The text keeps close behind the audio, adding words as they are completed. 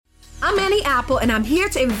I'm Annie Apple, and I'm here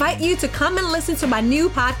to invite you to come and listen to my new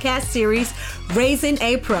podcast series, Raising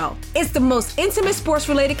a Pro. It's the most intimate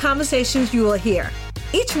sports-related conversations you will hear.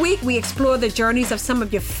 Each week, we explore the journeys of some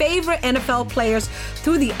of your favorite NFL players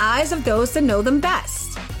through the eyes of those that know them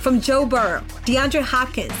best. From Joe Burrow, DeAndre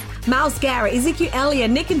Hopkins, Myles Garrett, Ezekiel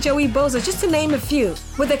Elliott, Nick and Joey Bosa, just to name a few.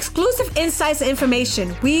 With exclusive insights and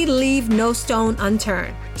information, we leave no stone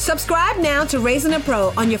unturned. Subscribe now to Raising a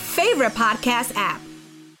Pro on your favorite podcast app.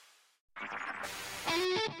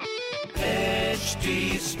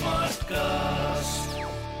 HT Smartcast.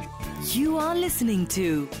 You are listening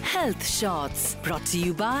to Health Shots, brought to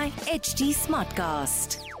you by HT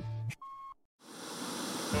Smartcast.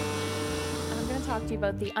 I'm going to talk to you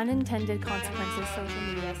about the unintended consequences social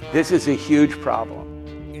media has. This is a huge problem.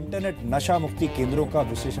 Internet नशा मुक्ति केंद्रों का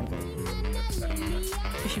विश्लेषण करें.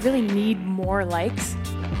 Does she really need more likes?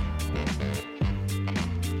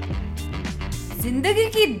 जिंदगी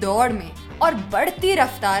की दौड़ में और बढ़ती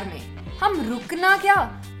रफ्तार में हम रुकना क्या,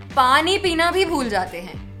 पानी पीना भी भूल जाते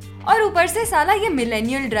हैं. और ऊपर से साला ये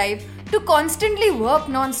millennial drive to constantly work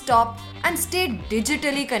non stop and stay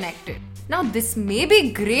digitally connected. Now this may be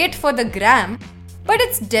great for the gram, but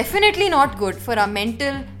it's definitely not good for our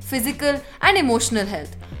mental, physical and emotional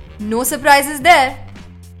health. No surprises there.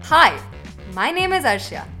 Hi, my name is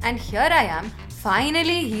Arshia and here I am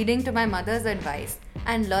finally heeding to my mother's advice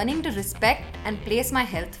and learning to respect and place my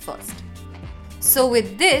health first. So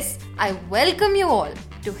with this, I welcome you all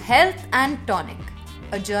to Health and Tonic,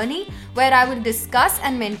 a journey where I will discuss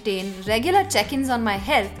and maintain regular check-ins on my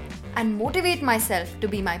health and motivate myself to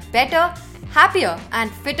be my better, happier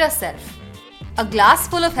and fitter self. A glass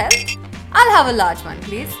full of health? I'll have a large one,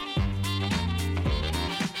 please.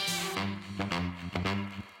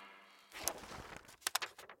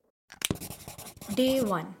 Day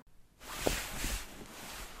 1.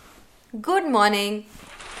 Good morning.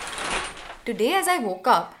 Today as I woke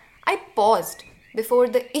up, I paused before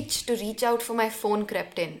the itch to reach out for my phone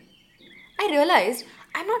crept in. I realized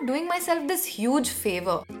I'm not doing myself this huge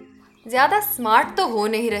favor. ज़्यादा smart तो हो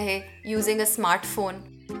नहीं रहे using a smartphone.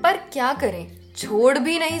 पर क्या करें, छोड़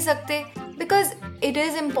भी नहीं सकते because it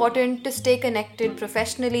is important to stay connected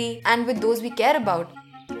professionally and with those we care about.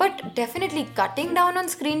 But definitely cutting down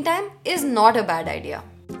on screen time is not a bad idea.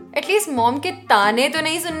 At least mom के ताने तो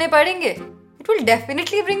नहीं सुनने पड़ेंगे. It will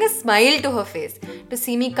definitely bring a smile to her face to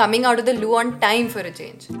see me coming out of the loo on time for a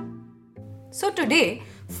change. So today,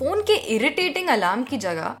 phone के irritating alarm की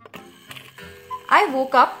जगह, I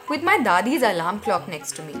woke up with my dadi's alarm clock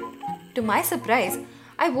next to me. To my surprise,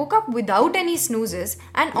 I woke up without any snoozes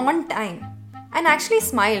and on time, and actually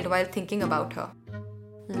smiled while thinking about her.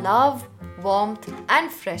 Love, warmth,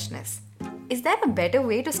 and freshness. Is there a better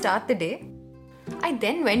way to start the day? I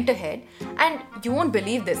then went ahead and, you won't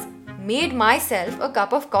believe this, made myself a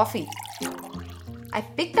cup of coffee. I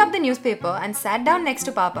picked up the newspaper and sat down next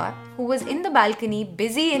to Papa, who was in the balcony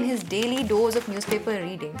busy in his daily dose of newspaper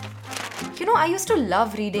reading. You know, I used to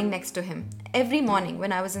love reading next to him every morning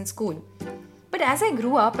when I was in school. But as I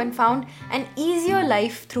grew up and found an easier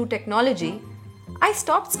life through technology, I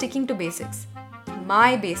stopped sticking to basics.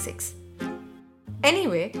 My basics.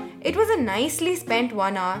 Anyway, it was a nicely spent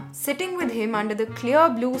 1 hour sitting with him under the clear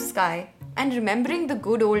blue sky and remembering the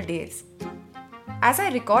good old days. As I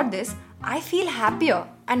record this, I feel happier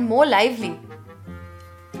and more lively.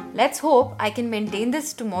 Let's hope I can maintain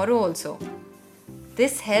this tomorrow also.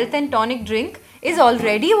 This health and tonic drink is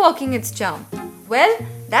already working its charm. Well,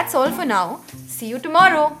 that's all for now. See you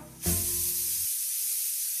tomorrow.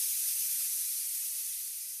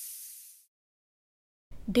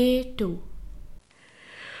 Day 2.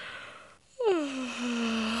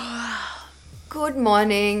 Good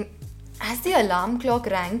morning. As the alarm clock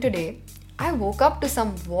rang today, I woke up to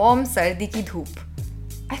some warm sardi ki dhoop.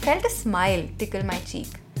 I felt a smile tickle my cheek,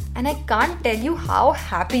 and I can't tell you how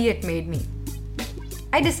happy it made me.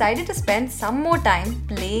 I decided to spend some more time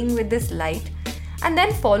playing with this light and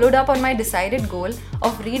then followed up on my decided goal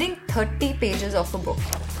of reading 30 pages of a book.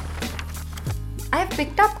 I have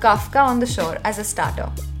picked up Kafka on the Shore as a starter.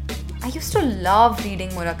 I used to love reading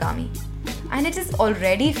Murakami, and it is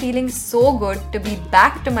already feeling so good to be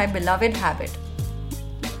back to my beloved habit.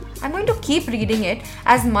 I'm going to keep reading it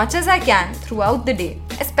as much as I can throughout the day,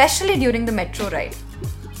 especially during the metro ride.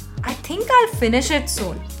 I think I'll finish it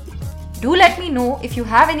soon. Do let me know if you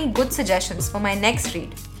have any good suggestions for my next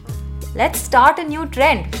read. Let's start a new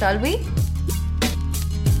trend, shall we?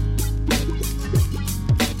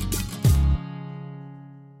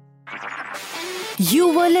 You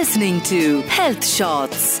were listening to Health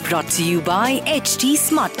Shots, brought to you by HT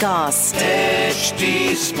Smartcast.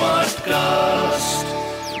 HT Smartcast.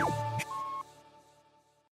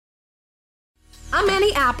 I'm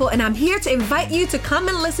Annie Apple, and I'm here to invite you to come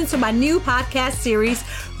and listen to my new podcast series,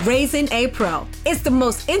 Raising a Pro. It's the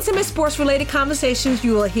most intimate sports-related conversations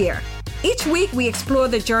you will hear. Each week, we explore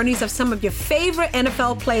the journeys of some of your favorite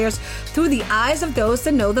NFL players through the eyes of those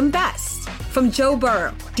that know them best. From Joe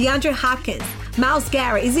Burrow, DeAndre Hopkins, Myles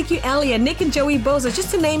Garrett, Ezekiel Elliott, Nick and Joey Bosa,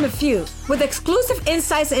 just to name a few. With exclusive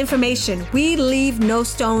insights and information, we leave no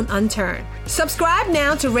stone unturned. Subscribe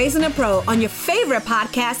now to Raising a Pro on your favorite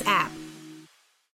podcast app.